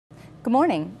Good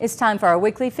morning. It's time for our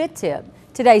weekly Fit Tip.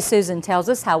 Today, Susan tells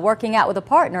us how working out with a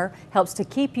partner helps to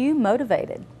keep you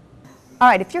motivated. All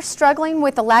right, if you're struggling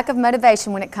with a lack of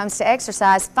motivation when it comes to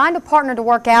exercise, find a partner to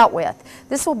work out with.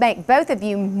 This will make both of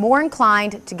you more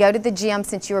inclined to go to the gym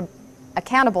since you're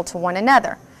accountable to one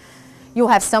another. You'll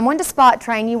have someone to spot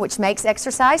train you, which makes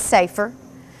exercise safer.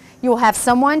 You'll have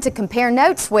someone to compare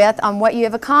notes with on what you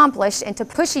have accomplished and to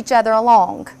push each other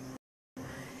along.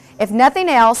 If nothing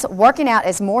else, working out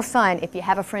is more fun if you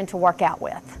have a friend to work out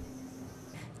with.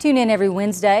 Tune in every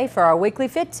Wednesday for our weekly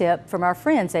Fit Tip from our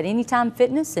friends at Anytime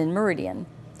Fitness in Meridian.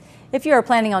 If you are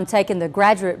planning on taking the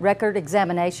Graduate Record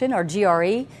Examination, or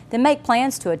GRE, then make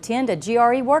plans to attend a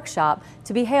GRE workshop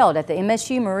to be held at the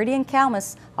MSU Meridian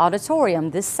Calmus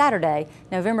Auditorium this Saturday,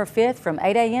 November 5th from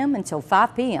 8 a.m. until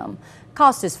 5 p.m.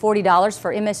 Cost is $40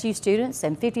 for MSU students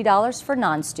and $50 for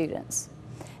non-students.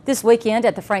 This weekend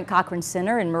at the Frank Cochran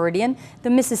Center in Meridian,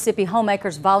 the Mississippi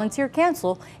Homemakers Volunteer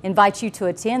Council invites you to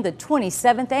attend the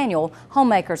 27th Annual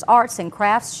Homemakers Arts and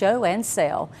Crafts Show and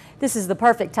Sale. This is the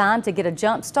perfect time to get a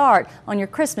jump start on your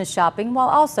Christmas shopping while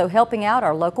also helping out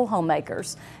our local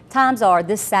homemakers. Times are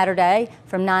this Saturday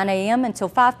from 9 a.m. until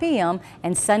 5 p.m.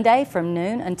 and Sunday from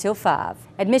noon until 5.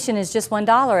 Admission is just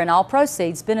 $1 and all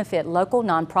proceeds benefit local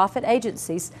nonprofit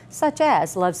agencies such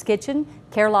as Love's Kitchen,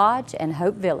 Care Lodge, and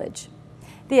Hope Village.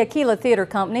 The Aquila Theater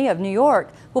Company of New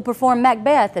York will perform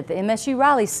Macbeth at the MSU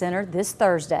Riley Center this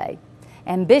Thursday.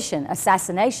 Ambition,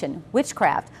 assassination,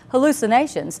 witchcraft,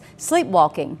 hallucinations,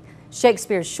 sleepwalking.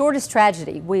 Shakespeare's shortest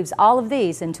tragedy weaves all of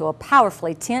these into a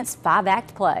powerfully tense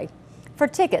 5-act play. For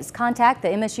tickets, contact the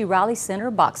MSU Riley Center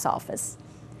box office.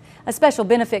 A special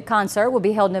benefit concert will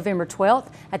be held November 12th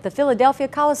at the Philadelphia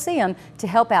Coliseum to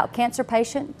help out cancer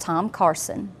patient Tom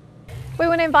Carson. We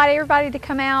want to invite everybody to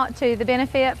come out to the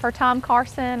benefit for Tom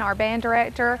Carson, our band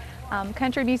director.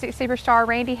 Country music superstar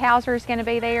Randy Houser is going to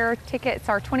be there. Tickets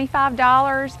are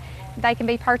 $25. They can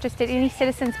be purchased at any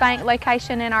Citizens Bank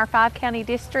location in our 5-county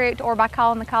district or by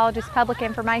calling the college's public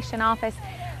information office.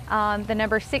 The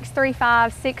number is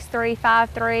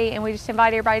 635-6353, and we just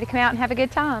invite everybody to come out and have a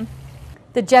good time.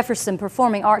 The Jefferson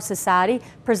Performing Arts Society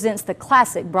presents the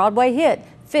classic Broadway hit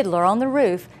Fiddler on the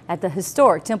Roof at the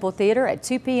historic Temple Theater at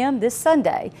 2 p.m. this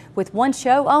Sunday with one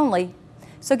show only.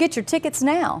 So get your tickets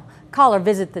now. Call or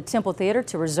visit the Temple Theater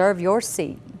to reserve your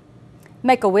seat.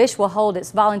 Make-A-Wish will hold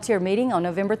its volunteer meeting on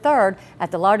November 3rd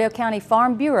at the Lauderdale County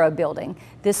Farm Bureau building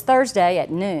this Thursday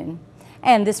at noon.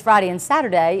 And this Friday and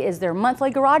Saturday is their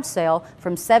monthly garage sale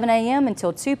from 7 a.m.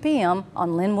 until 2 p.m.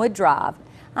 on Linwood Drive.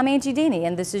 I'm Angie Deeney,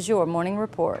 and this is your Morning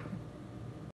Report.